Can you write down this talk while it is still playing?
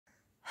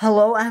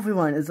Hello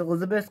everyone, it's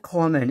Elizabeth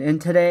Korman, and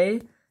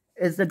today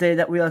is the day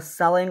that we are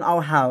selling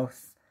our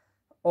house.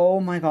 Oh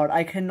my god,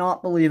 I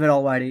cannot believe it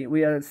already.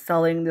 We are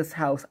selling this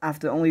house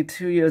after only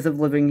 2 years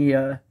of living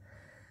here.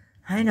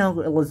 I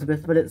know,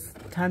 Elizabeth, but it's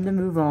time to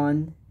move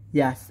on.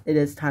 Yes, it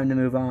is time to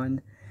move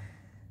on.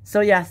 So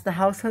yes, the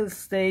house has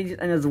staged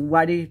and is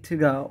ready to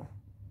go.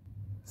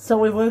 So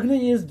we were going to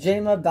use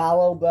Jama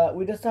Ballo, but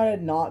we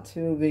decided not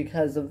to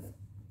because of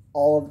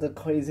all of the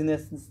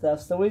craziness and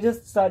stuff. So we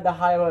just decided to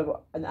hire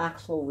an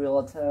actual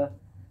realtor.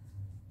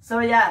 So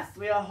yes,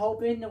 we are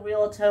hoping the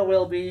realtor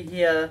will be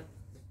here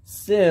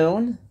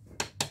soon.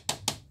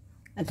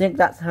 I think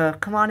that's her.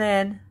 Come on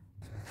in.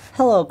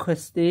 Hello,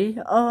 Christy.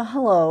 Oh,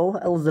 hello,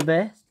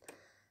 Elizabeth.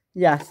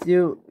 Yes,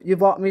 you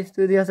brought me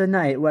through the other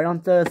night, right on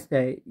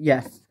Thursday.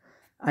 Yes,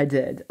 I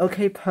did.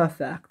 Okay,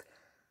 perfect.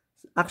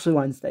 Actually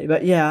Wednesday,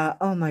 but yeah,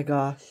 oh my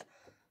gosh.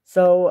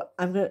 So,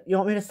 you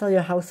want me to sell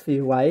your house for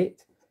you, right?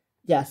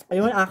 Yes. Are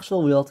you an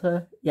actual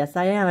realtor? Yes,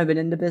 I am. I've been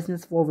in the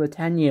business for over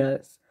 10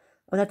 years.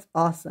 Oh, that's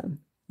awesome.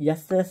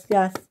 Yes, sis,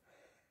 yes.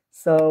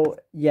 So,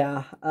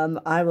 yeah,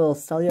 I will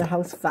sell your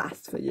house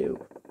fast for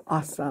you.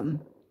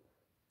 Awesome.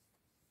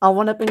 I'll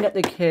run up and get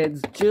the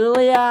kids.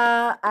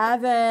 Julia,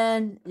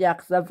 Evan. Yeah,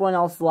 because everyone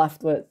else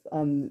left with,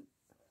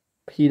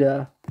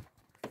 Peter.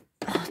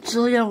 Oh,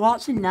 Julia,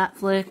 watching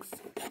Netflix.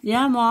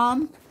 Yeah,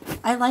 Mom.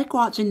 I like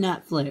watching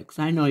Netflix.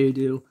 I know you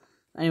do.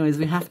 Anyways,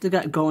 we have to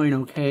get going,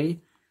 okay?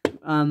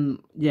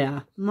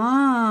 Yeah.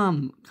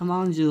 Mom! Come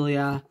on,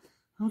 Julia.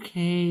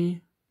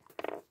 Okay.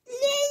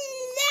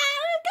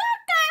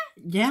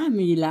 Yeah,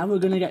 Mila, we're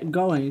gonna get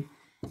going.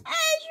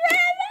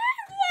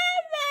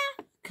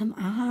 Come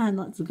on,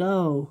 let's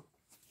go.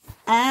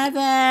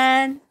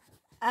 Evan!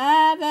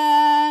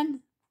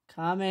 Evan!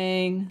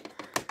 Coming.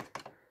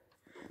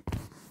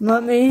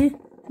 Mommy.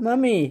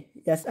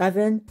 Yes,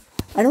 Evan?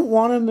 I don't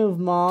want to move,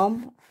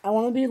 Mom. I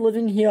want to be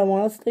living here. I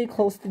want to stay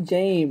close to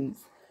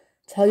James.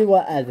 Tell you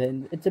what,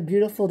 Evan, it's a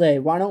beautiful day.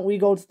 Why don't we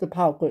go to the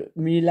park with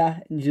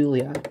Mila and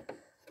Julia?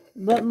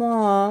 But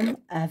Mom,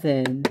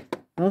 Evan.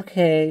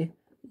 Okay.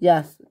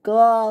 Yes,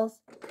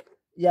 girls.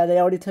 Yeah, they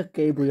already took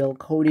Gabriel.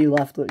 Cody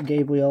left with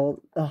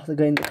Gabriel. Oh, they're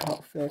getting the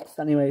car fixed.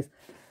 Anyways,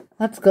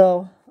 let's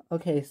go.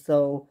 Okay,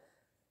 so,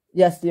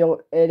 yes,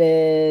 it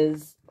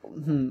is,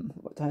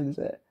 what time is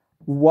it?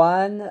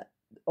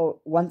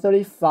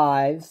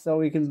 1:35, so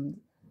you can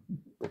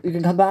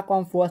come back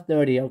on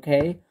 4:30,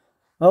 okay?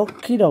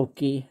 Okie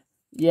dokie.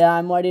 Yeah,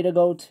 I'm ready to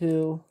go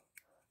too.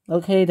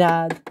 Okay,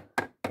 Dad.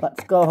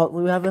 Let's go.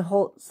 Hopefully we have a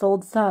whole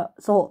sold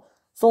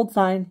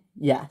sign.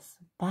 Yes.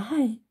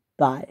 Bye.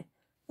 Bye.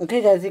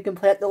 Okay, guys, you can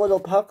play at the little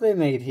park they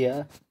made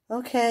here.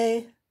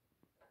 Okay.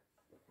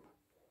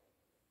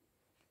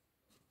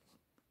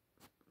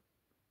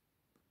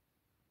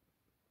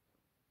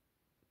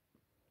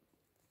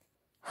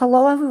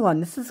 Hello, everyone.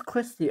 This is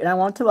Christy, and I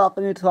want to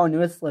welcome you to our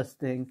newest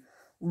listing.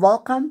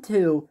 Welcome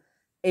to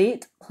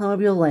 8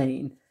 Columbia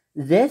Lane.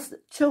 This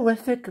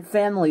terrific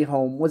family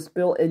home was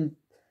built in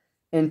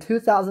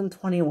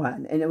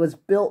 2021, and it was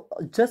built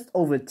just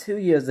over 2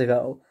 years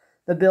ago.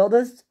 The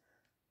builders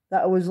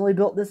that originally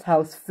built this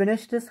house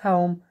finished this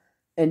home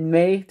in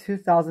May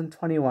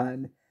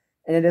 2021,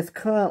 and it is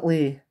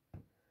currently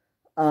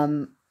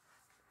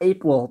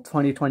April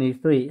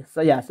 2023.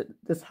 So yes,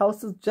 this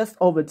house is just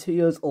over 2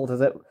 years old,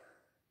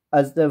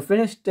 as the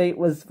finished date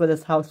for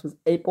this house was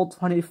April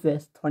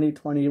 25th,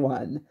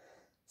 2021.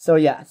 So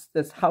yes,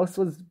 this house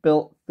was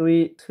built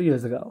 2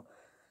 years ago.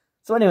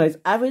 So anyways,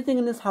 everything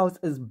in this house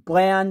is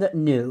brand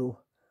new.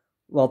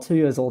 Well, 2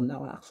 years old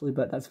now, actually,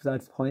 but that's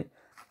besides the point.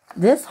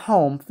 This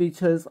home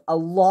features a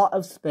lot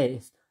of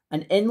space,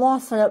 an in-law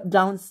setup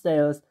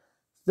downstairs,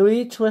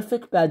 3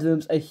 terrific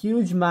bedrooms, a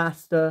huge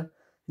master,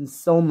 and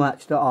so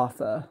much to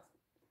offer.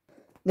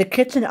 The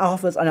kitchen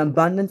offers an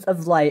abundance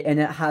of light, and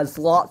it has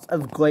lots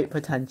of great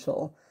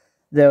potential.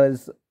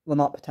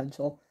 Not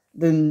potential.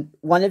 The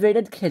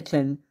renovated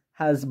kitchen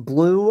has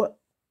blue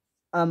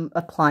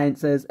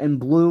appliances and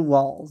blue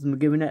walls,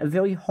 giving it a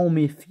very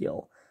homey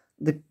feel.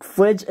 The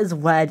fridge is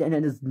red and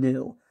it is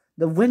new.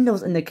 The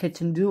windows in the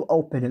kitchen do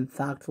open, in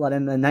fact,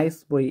 letting a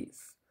nice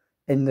breeze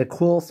in the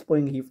cool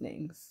spring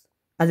evenings.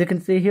 As you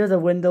can see here, the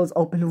windows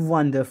open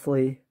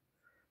wonderfully.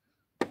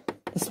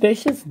 The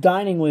spacious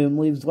dining room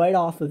leads right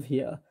off of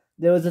here.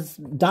 There is a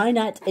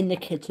dinette in the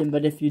kitchen,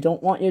 but if you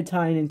don't want your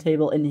dining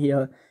table in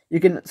here, you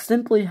can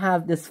simply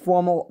have this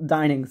formal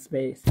dining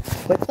space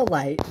with the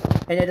light,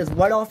 and it is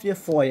right off your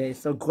foyer,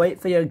 so great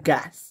for your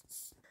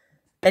guests.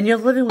 And your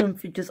living room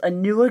features a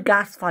newer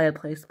gas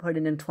fireplace put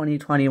in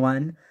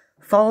 2021,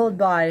 followed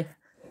by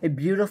a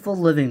beautiful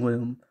living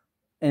room.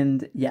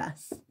 And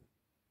yes,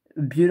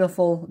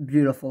 beautiful,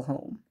 beautiful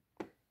home.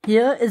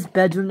 Here is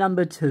bedroom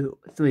number 3.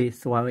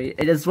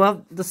 It is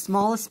the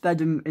smallest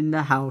bedroom in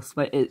the house,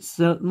 but it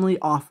certainly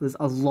offers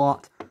a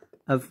lot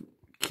of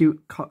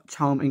cute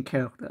charm and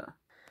character.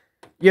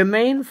 Your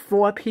main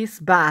 4-piece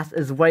bath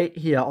is right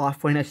here,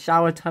 offering a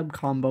shower tub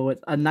combo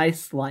with a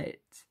nice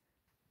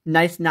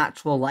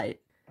natural light.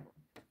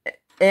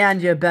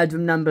 And your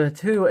bedroom number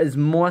 2 is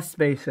more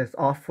spacious,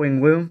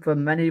 offering room for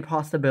many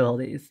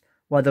possibilities,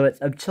 whether it's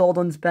a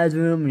children's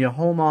bedroom, your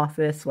home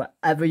office,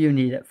 whatever you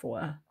need it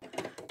for.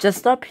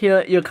 Just up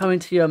here, you're coming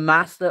to your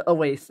master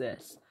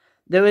oasis.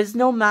 There is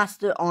no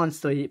master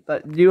ensuite,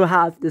 but you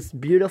have this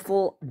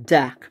beautiful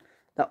deck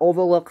that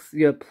overlooks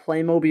your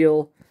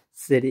Playmobil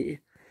city.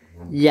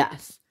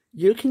 Yes,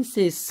 you can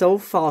see so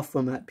far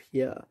from up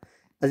here,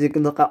 as you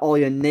can look at all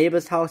your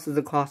neighbors' houses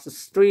across the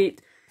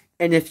street,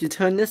 and if you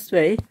turn this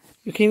way,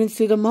 you can even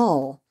see the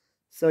mall.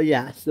 So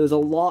yes, there's a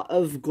lot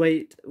of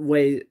great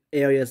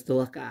areas to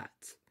look at.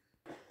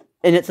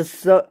 And it's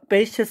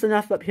spacious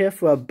enough up here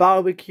for a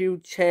barbecue,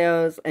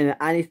 chairs, and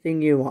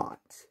anything you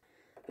want.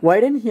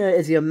 Right in here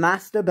is your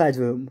master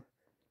bedroom,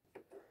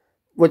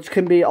 which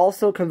can be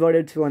also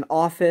converted to an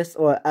office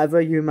or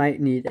wherever you might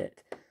need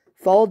it.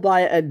 Followed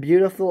by a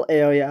beautiful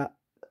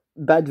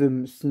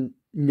bedroom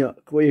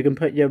nook, where you can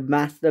put your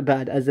master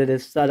bed as it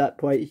is set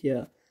up right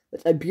here.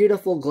 With a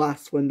beautiful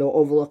glass window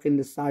overlooking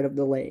the side of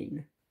the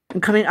lane.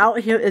 And coming out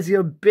here is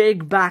your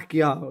big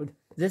backyard.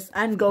 This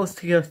end goes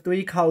to your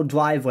 3-car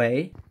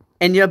driveway.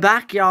 And your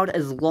backyard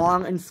is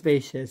long and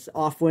spacious,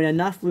 offering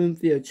enough room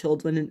for your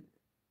children,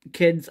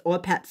 kids, or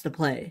pets to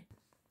play.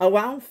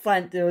 Around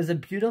front, there is a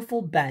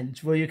beautiful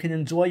bench where you can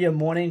enjoy your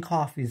morning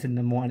coffees in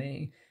the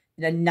morning.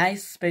 And a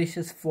nice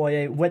spacious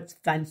foyer with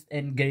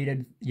fenced-in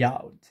gated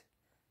yard.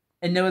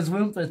 And there is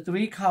room for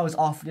 3 cars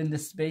offered in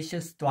this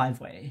spacious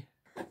driveway.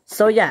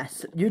 So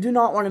yes, you do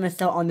not want to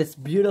miss out on this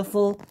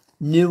beautiful,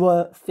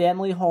 newer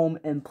family home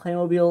in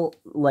Playmobil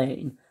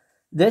Lane.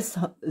 This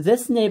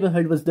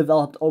neighborhood was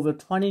developed over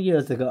 20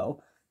 years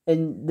ago,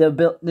 and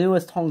the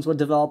newest homes were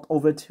developed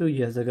over 2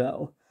 years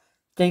ago.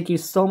 Thank you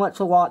so much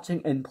for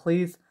watching, and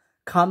please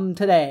come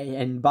today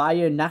and buy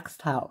your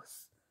next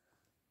house.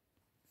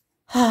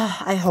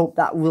 I hope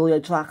that really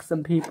attracts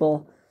some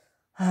people.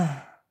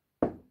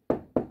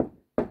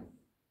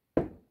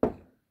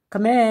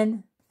 Come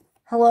in.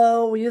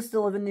 Hello, we used to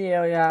live in the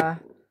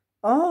area.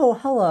 Oh,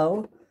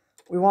 hello.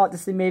 We want to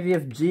see maybe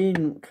if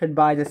Jean could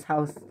buy this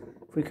house,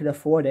 if we could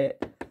afford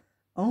it.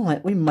 Oh,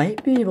 we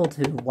might be able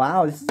to.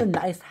 Wow, this is a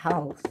nice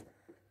house.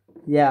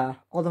 Yeah,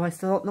 although I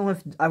still don't know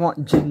if I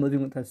want Jean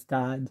living with us,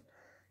 Dad.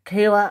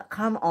 Kayla,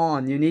 come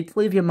on. You need to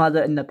leave your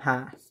mother in the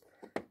past.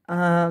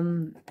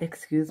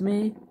 Excuse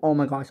me? Oh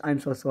my gosh, I'm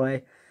so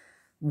sorry.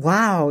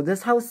 Wow,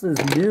 this house is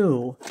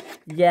new.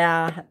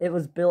 Yeah, it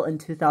was built in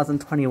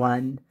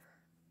 2021.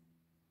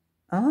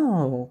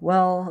 Oh,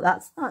 well,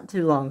 that's not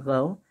too long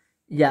ago.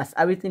 Yes,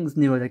 everything's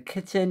new. The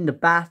kitchen, the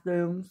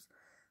bathrooms.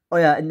 Oh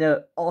yeah, and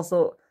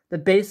also, the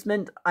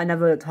basement, I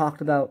never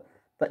talked about,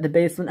 but the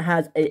basement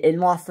has a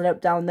in-law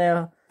setup down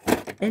there.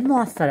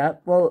 In-law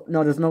setup? Well,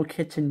 no, there's no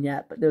kitchen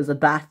yet, but there's a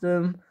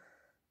bathroom,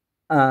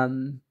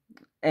 and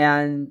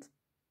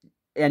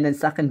a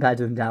second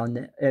bedroom down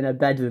there, and a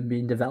bedroom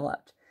being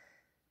developed.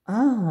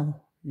 Oh,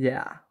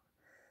 yeah.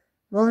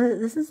 Well,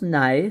 this is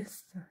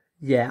nice.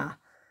 Yeah.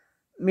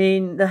 I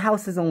mean, the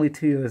house is only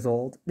 2 years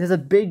old. There's a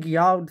big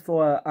yard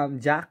for,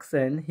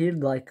 Jackson.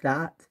 He'd like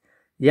that.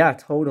 Yeah,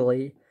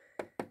 totally.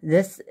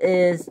 This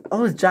is...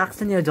 Oh, is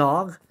Jackson your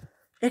dog?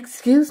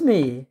 Excuse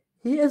me.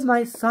 He is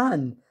my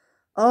son.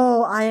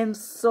 Oh, I am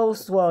so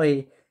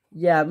sorry.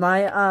 Yeah,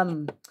 my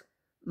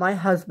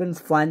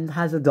husband's friend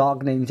has a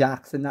dog named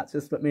Jackson. That's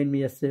just what made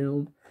me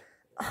assume.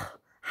 Oh,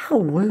 how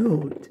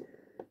rude.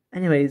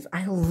 Anyways,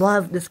 I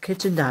love this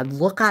kitchen, Dad.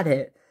 Look at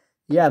it.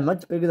 Yeah,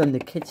 much bigger than the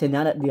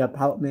kitchenette at the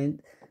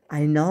apartment.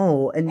 I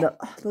know. And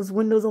those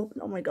windows open.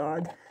 Oh my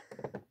god.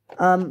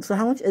 So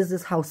how much is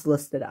this house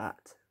listed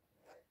at?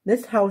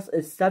 This house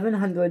is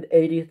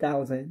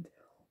 $780,000.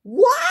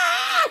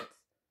 What?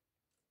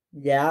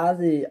 Yeah,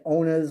 the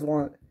owners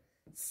want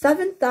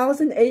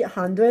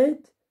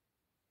 $7,800.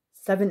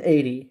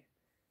 $780.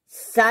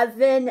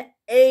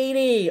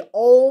 $780.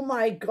 Oh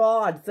my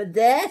god. For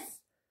this?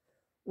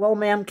 Well,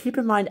 ma'am, keep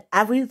in mind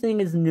everything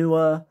is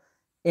newer.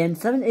 And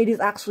 $780 is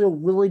actually a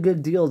really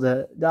good deal.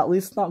 To at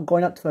least not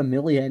going up to $1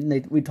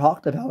 million. We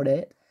talked about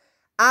it.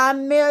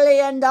 $1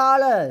 million.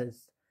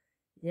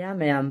 Yeah,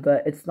 ma'am,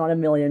 but it's not $1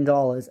 million.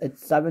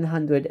 It's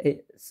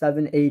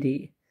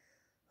 $780.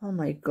 Oh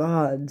my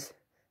god,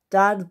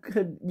 Dad,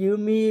 could you,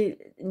 me,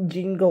 and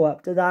Jean go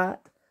up to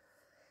that?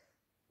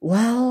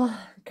 Well,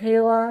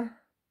 Kayla,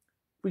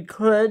 we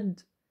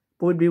could,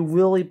 but we'd be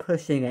really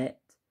pushing it.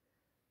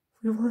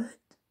 We would.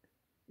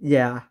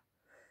 Yeah,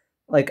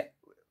 like.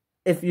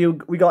 If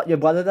we got your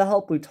brother to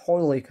help, we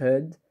totally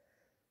could.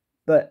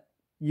 But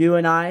you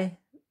and I,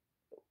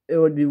 it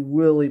would be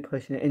really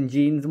pushing it. And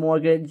Jean's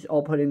mortgage,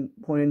 I'll put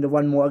into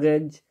one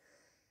mortgage.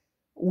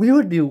 We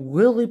would be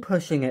really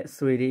pushing it,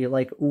 sweetie.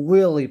 Like,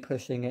 really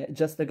pushing it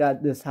just to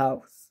get this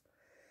house.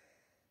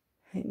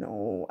 I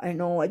know.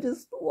 I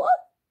just love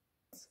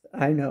it.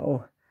 I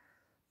know.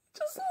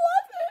 Just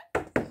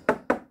love it.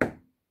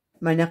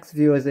 My next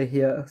viewers are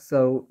here,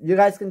 so you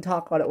guys can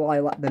talk about it while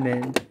I let them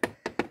in.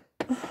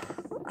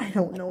 I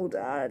don't know,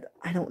 Dad.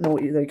 I don't know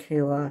either,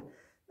 Kayla.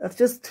 That's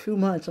just too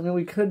much. I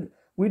mean,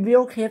 we'd be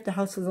okay if the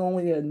house was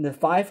only in the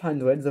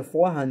 500s or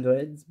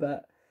 400s,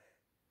 but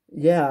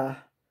yeah.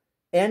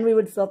 And we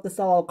would still have to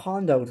sell our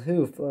condo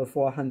too for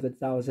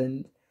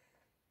 400,000.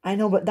 I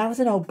know, but that was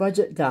in our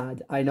budget,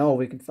 Dad. I know,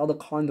 we could sell the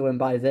condo and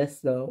buy this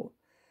though.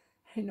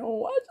 I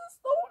know, I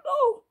just don't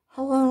know.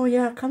 Hello,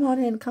 yeah, come on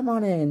in, come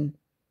on in.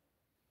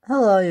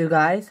 Hello, you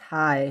guys.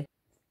 Hi.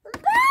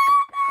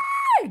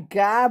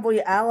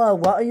 Gabriella,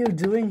 what are you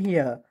doing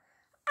here?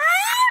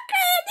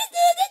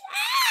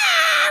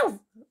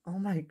 Oh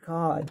my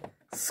god.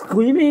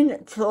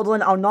 Screaming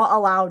children are not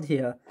allowed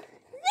here.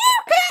 You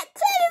can't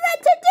tell me what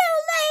to do,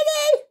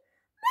 lady!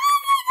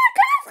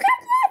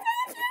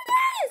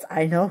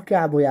 I know,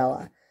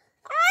 Gabriella.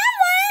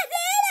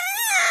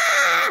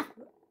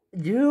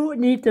 You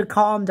need to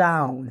calm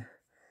down.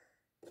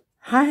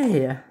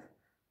 Hi.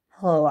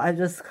 Hello, I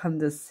just come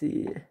to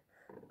see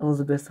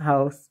Elizabeth's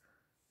house.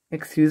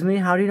 Excuse me,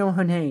 how do you know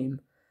her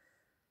name?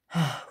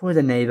 We're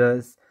the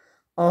neighbors.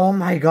 Oh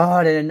my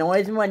god, it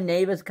annoys me when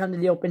neighbors come to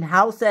the open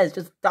houses.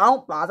 Just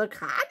don't bother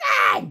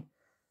coming!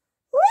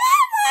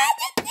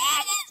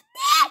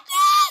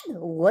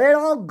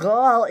 Little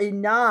girl,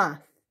 enough!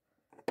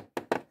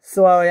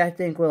 Sorry, I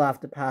think we'll have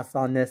to pass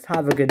on this.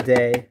 Have a good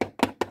day.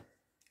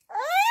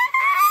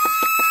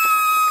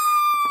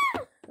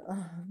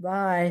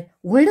 Bye.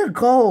 Way to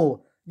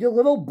go! You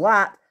little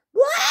brat.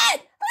 What?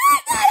 I'm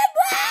not a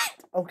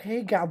brat!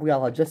 Okay,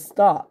 Gabriella, just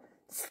stop.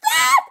 Stop!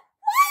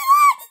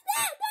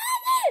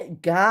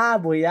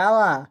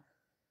 Gabriella.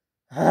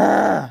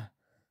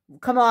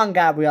 Come on,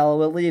 Gabriella,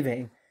 we're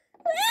leaving.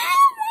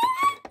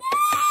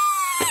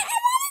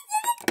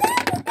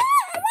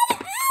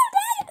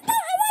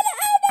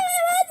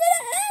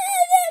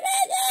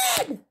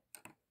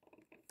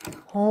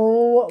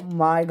 Oh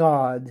my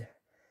god.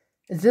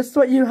 Is this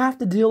what you have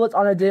to deal with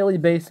on a daily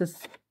basis?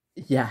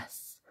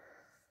 Yes.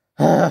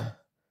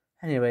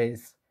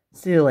 Anyways,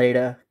 see you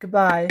later.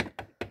 Goodbye.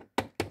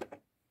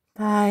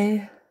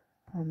 Bye.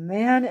 Oh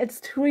man, it's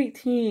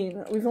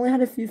 2:18. We've only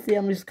had a few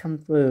families come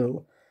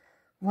through.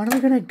 When are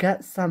we gonna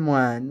get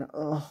someone?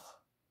 Ugh.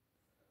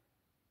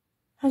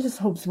 I just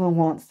hope someone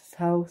wants this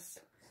house.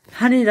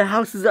 Honey, the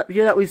house is up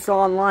here that we saw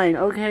online.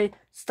 Okay,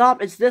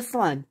 stop, it's this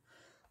one.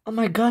 Oh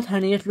my god,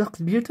 honey, it looks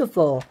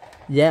beautiful.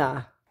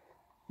 Yeah.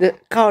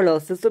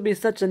 Carlos, this would be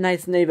such a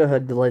nice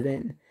neighborhood to live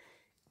in.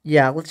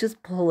 Yeah, let's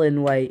just pull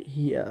in right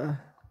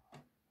here.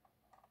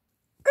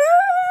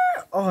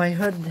 Oh, I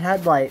heard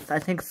headlights. I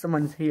think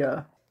someone's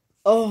here.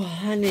 Oh,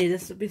 honey,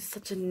 this would be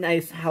such a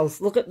nice house.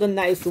 Look at the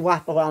nice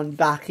wraparound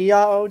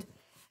backyard.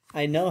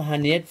 I know,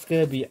 honey, it's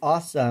gonna be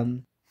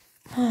awesome.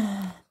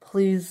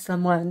 Please,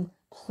 someone.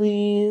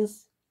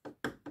 Please.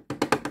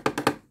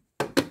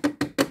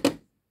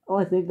 Oh,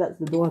 I think that's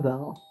the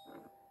doorbell.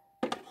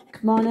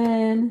 Come on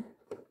in.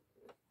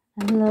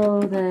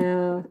 Hello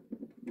there.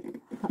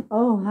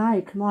 Oh,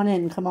 hi. Come on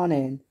in. Come on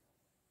in.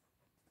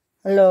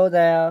 Hello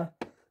there.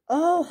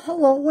 Oh,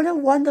 hello. What a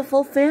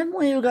wonderful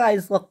family you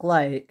guys look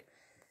like.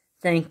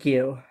 Thank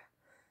you.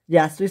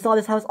 Yes, we saw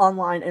this house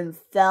online and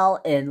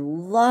fell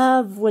in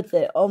love with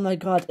it. Oh my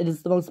god, it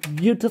is the most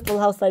beautiful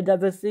house I've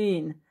ever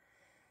seen.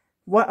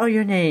 What are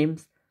your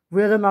names?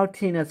 We're the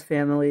Martinez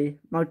family.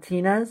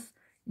 Martinez?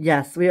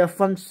 Yes, we are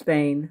from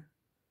Spain.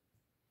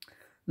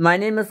 My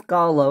name is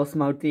Carlos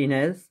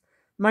Martinez.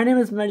 My name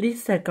is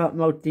Melissa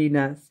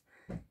Martinez.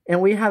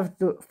 And we have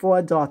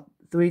four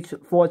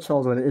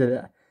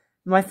children.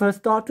 My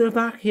first daughter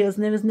back here, his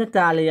name is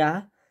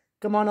Natalia.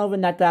 Come on over,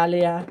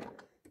 Natalia.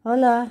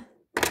 Hola.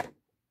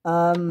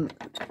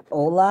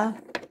 Hola?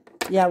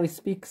 Yeah, we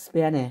speak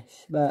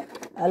Spanish,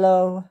 but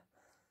hello.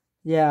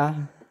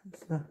 Yeah.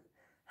 So,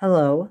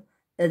 hello.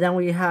 And then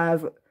we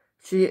have,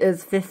 she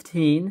is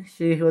 15.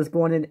 She was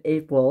born in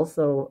April,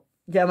 so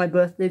yeah, my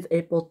birthday is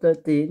April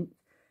 13th.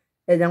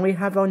 And then we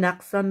have our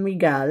next son,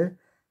 Miguel.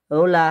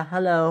 Hola,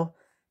 hello.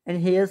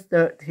 And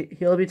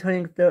he'll be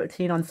turning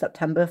 13 on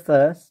September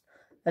 1st.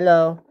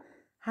 Hello.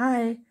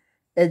 Hi.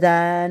 And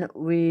then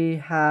we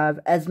have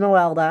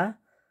Esmeralda,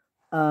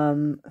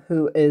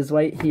 who is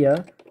right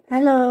here.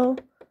 Hello.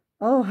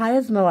 Oh, hi,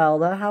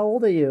 Esmeralda. How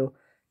old are you?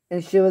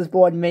 And she was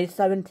born May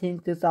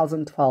 17th,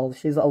 2012.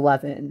 She's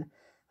 11.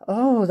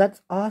 Oh,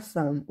 that's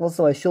awesome.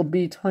 Also, she'll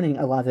be turning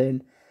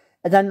 11.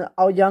 And then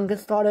our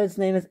youngest daughter's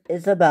name is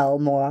Isabel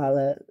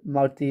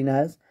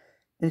Martinez.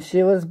 And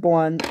she was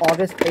born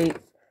August 8th,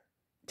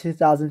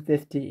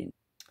 2015.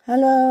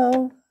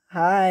 Hello.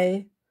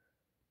 Hi.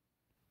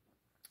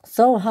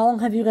 So, how long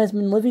have you guys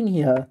been living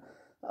here?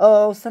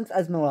 Oh, since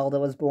Esmeralda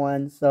was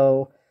born,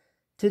 so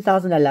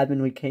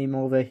 2011 we came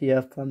over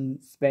here from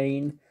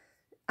Spain.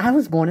 I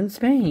was born in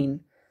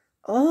Spain.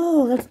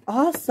 Oh, that's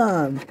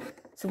awesome.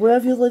 So where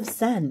have you lived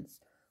since?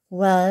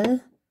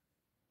 Well,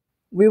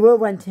 we were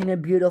renting a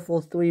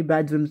beautiful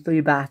 3-bedroom,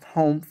 3-bath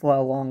home for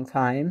a long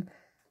time.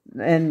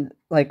 And,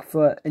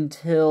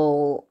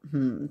 until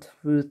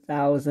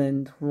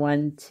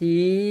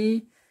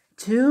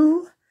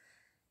 2022.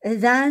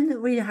 And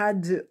then we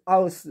had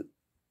our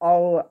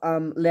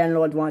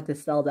landlord wanted to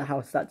sell the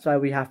house. That's why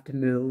we have to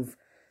move.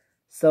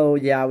 So,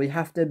 yeah, we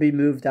have to be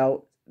moved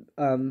out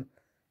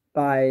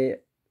by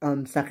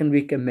second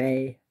week of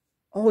May.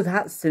 Oh,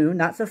 that soon?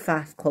 That's a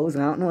fast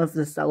closing. I don't know if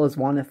the sellers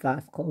want a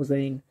fast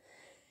closing.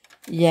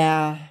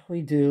 Yeah,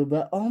 we do.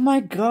 But oh my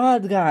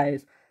god,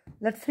 guys.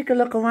 Let's take a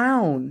look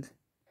around.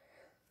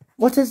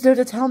 What is there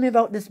to tell me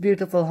about this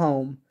beautiful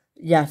home?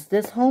 Yes,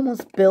 this home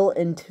was built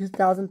in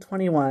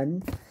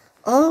 2021.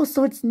 Oh,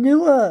 so it's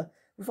newer.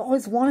 We've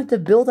always wanted to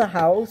build a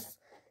house.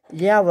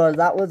 Yeah, well,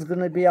 that was going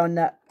to be our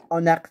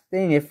next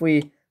thing. If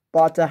we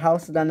bought a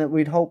house, then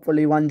we'd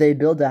hopefully one day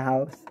build a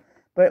house.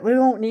 But we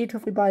won't need to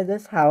if we buy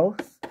this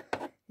house.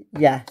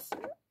 Yes.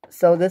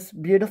 So this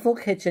beautiful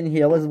kitchen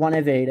here was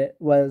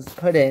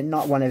put in,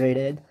 not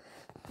renovated.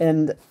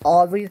 And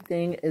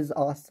everything is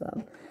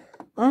awesome.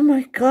 Oh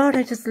my god,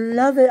 I just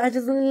love it. I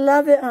just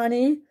love it,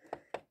 honey.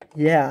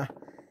 Yeah.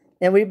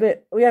 And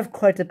we have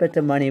quite a bit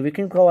of money. We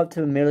can go up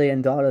to $1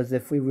 million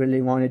if we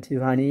really wanted to,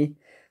 honey.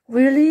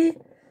 Really?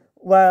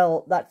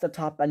 Well, that's the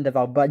top end of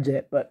our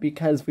budget, but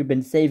because we've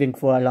been saving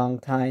for a long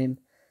time,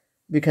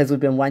 because we've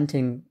been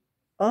wanting...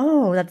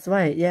 Oh, that's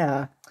right,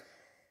 yeah.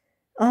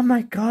 Oh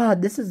my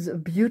god, this is a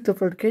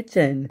beautiful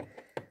kitchen.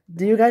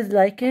 Do you guys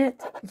like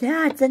it?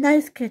 Yeah, it's a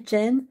nice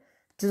kitchen.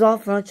 Does all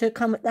furniture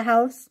come with the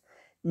house?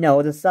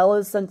 No, the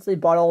sellers, since they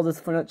bought all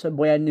this furniture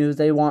brand new,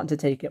 they want to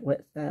take it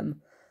with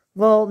them.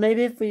 Well,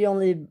 maybe if we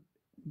only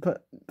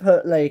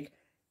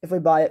if we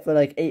buy it for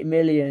like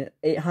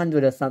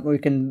 800 or something, we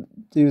can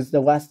use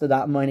the rest of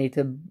that money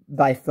to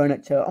buy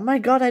furniture. Oh my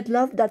god, I'd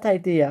love that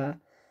idea.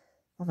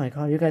 Oh my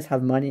god, you guys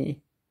have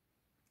money.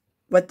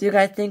 What do you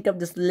guys think of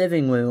this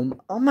living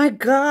room? Oh my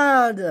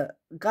god!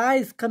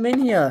 Guys, come in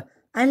here.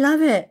 I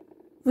love it.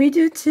 We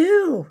do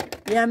too.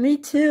 Yeah, me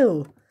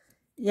too.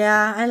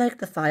 Yeah, I like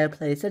the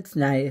fireplace. It's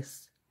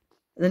nice.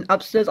 And then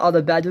upstairs are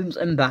the bedrooms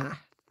and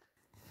bath.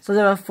 So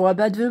there are 4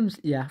 bedrooms?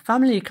 Yeah.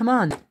 Family, come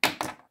on.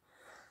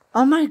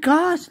 Oh my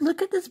gosh,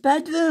 look at this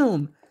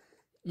bedroom.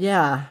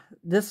 Yeah,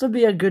 this will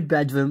be a good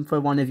bedroom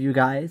for one of you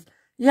guys.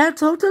 Yeah,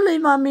 totally,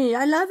 Mommy.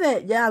 I love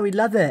it. Yeah, we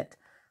love it.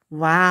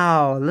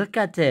 Wow, look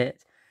at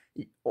it.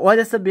 Or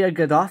this would be a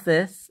good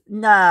office.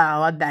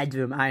 No, a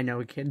bedroom. I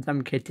know, kids.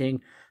 I'm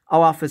kidding.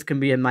 Our office can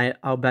be in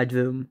our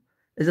bedroom.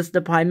 Is this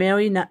the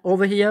primary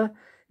over here?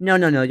 No.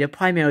 Your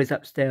primary is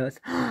upstairs.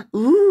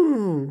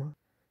 Ooh.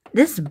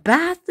 This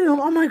bathroom.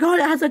 Oh my god,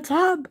 it has a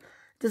tub.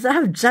 Does it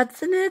have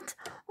jets in it?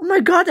 Oh my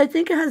god, I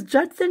think it has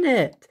jets in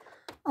it.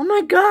 Oh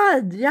my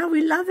god. Yeah,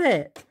 we love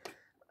it.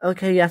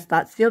 Okay, yes,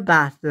 that's your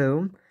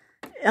bathroom.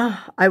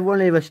 Oh, I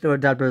really wish there were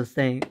double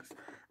sinks.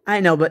 I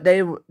know, but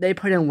they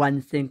put in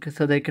one sink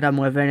so they could have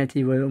more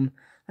vanity room.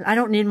 I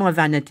don't need more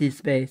vanity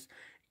space.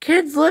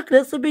 Kids, look,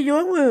 this will be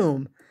your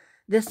room.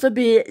 This will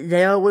be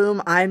their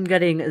room. I'm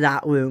getting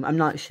that room. I'm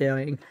not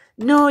sharing.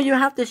 No, you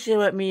have to share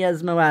with me,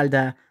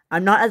 Esmeralda.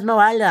 I'm not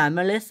Esmeralda. I'm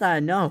Melissa.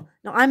 No,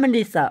 I'm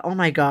Melissa. Oh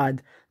my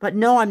god. But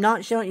no, I'm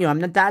not showing you. I'm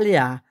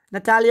Natalia.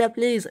 Natalia,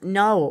 please.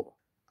 No.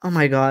 Oh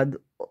my god.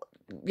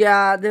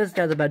 Yeah, there's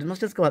the other bedroom.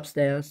 Let's just go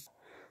upstairs.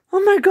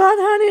 Oh my god,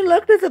 honey,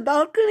 look, there's a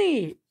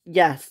balcony.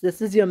 Yes,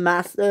 this is your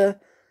master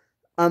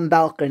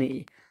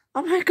balcony.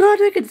 Oh my god,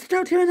 we can sit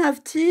out here and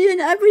have tea and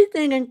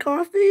everything and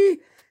coffee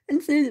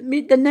and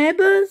meet the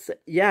neighbors.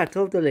 Yeah,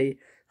 totally.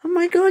 Oh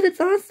my god,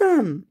 it's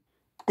awesome.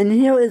 And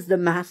here is the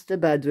master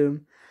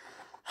bedroom.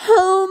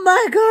 Oh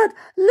my god,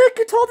 look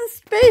at all the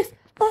space.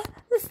 Oh,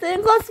 the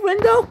stained glass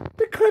window,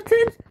 the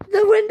curtains,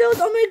 the windows.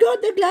 Oh my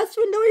god, the glass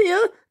window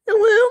here, the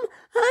room.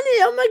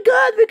 Honey, oh my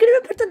god, we can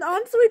even put an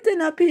ensuite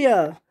in up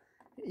here.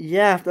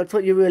 Yeah, if that's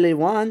what you really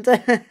want.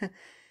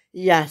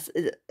 Yes,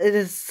 it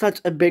is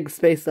such a big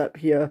space up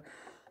here.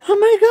 Oh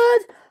my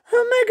god!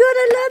 Oh my god,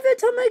 I love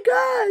it! Oh my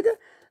god!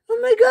 Oh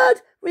my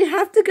god! We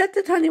have to get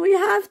it, honey, we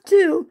have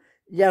to!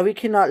 Yeah, we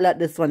cannot let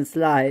this one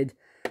slide.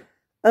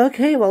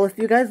 Okay, well, if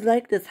you guys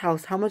like this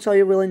house, how much are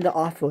you willing to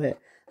offer it?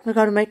 Oh my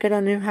god, we might get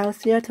a new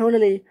house. Yeah,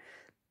 totally.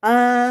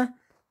 Our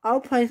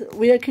price,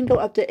 we can go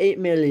up to 8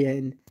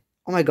 million.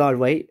 Oh my god,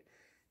 wait.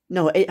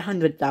 No,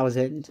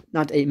 800,000.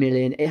 Not 8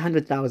 million,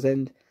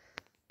 800,000.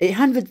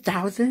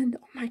 800,000?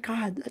 Oh my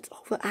god, that's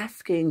over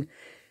asking.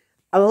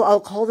 I'll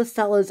call the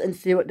sellers and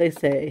see what they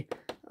say.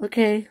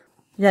 Okay.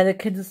 Yeah, the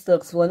kids are still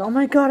exploring. Oh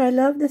my god, I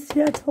love this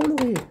here,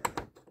 totally.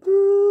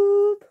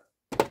 Boop.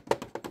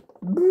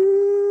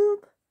 Boop.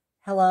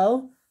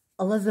 Hello?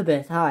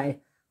 Elizabeth, hi.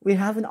 We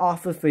have an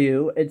offer for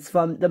you. It's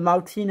from the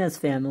Martinez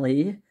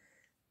family.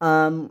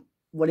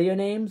 What are your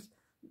names?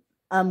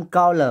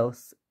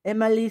 Carlos and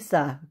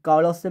Melissa.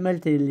 Carlos and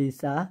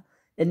Melissa.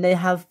 And they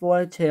have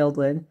 4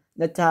 children.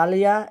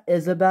 Natalia,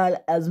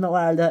 Isabel,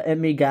 Esmeralda,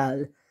 and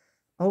Miguel.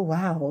 Oh,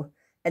 wow.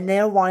 And they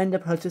are wanting to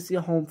purchase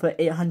your home for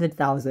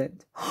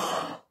 800,000.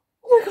 Oh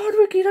my god,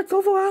 Ricky, that's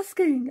over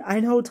asking. I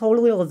know,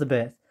 totally,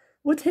 Elizabeth.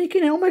 We're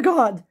taking it. Oh my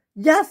god.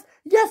 Yes,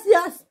 yes,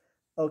 yes.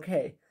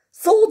 Okay.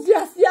 Sold,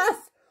 yes,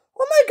 yes.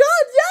 Oh my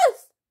god,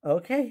 yes.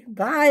 Okay,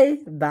 bye,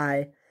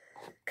 bye.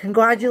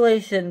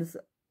 Congratulations,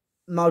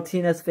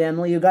 Martinez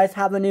family. You guys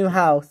have a new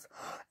house.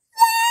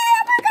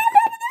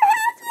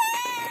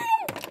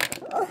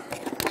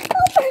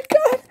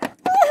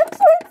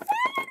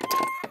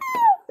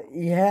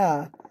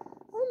 Yeah.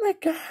 Oh my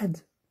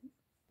god.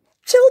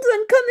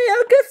 Children, come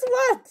here. Guess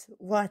what?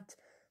 What?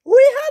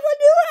 We have a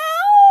new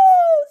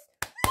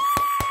house!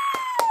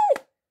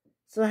 Yay!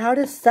 So how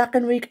does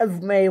second week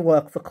of May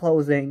work for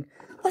closing?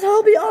 Oh,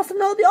 that'll be awesome,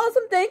 that'll be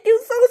awesome. Thank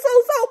you so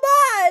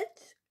much.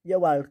 You're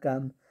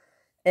welcome.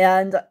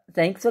 And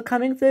thanks for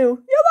coming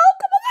through. You're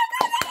welcome.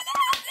 Oh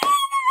my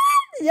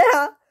God.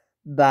 Yeah.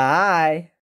 Bye.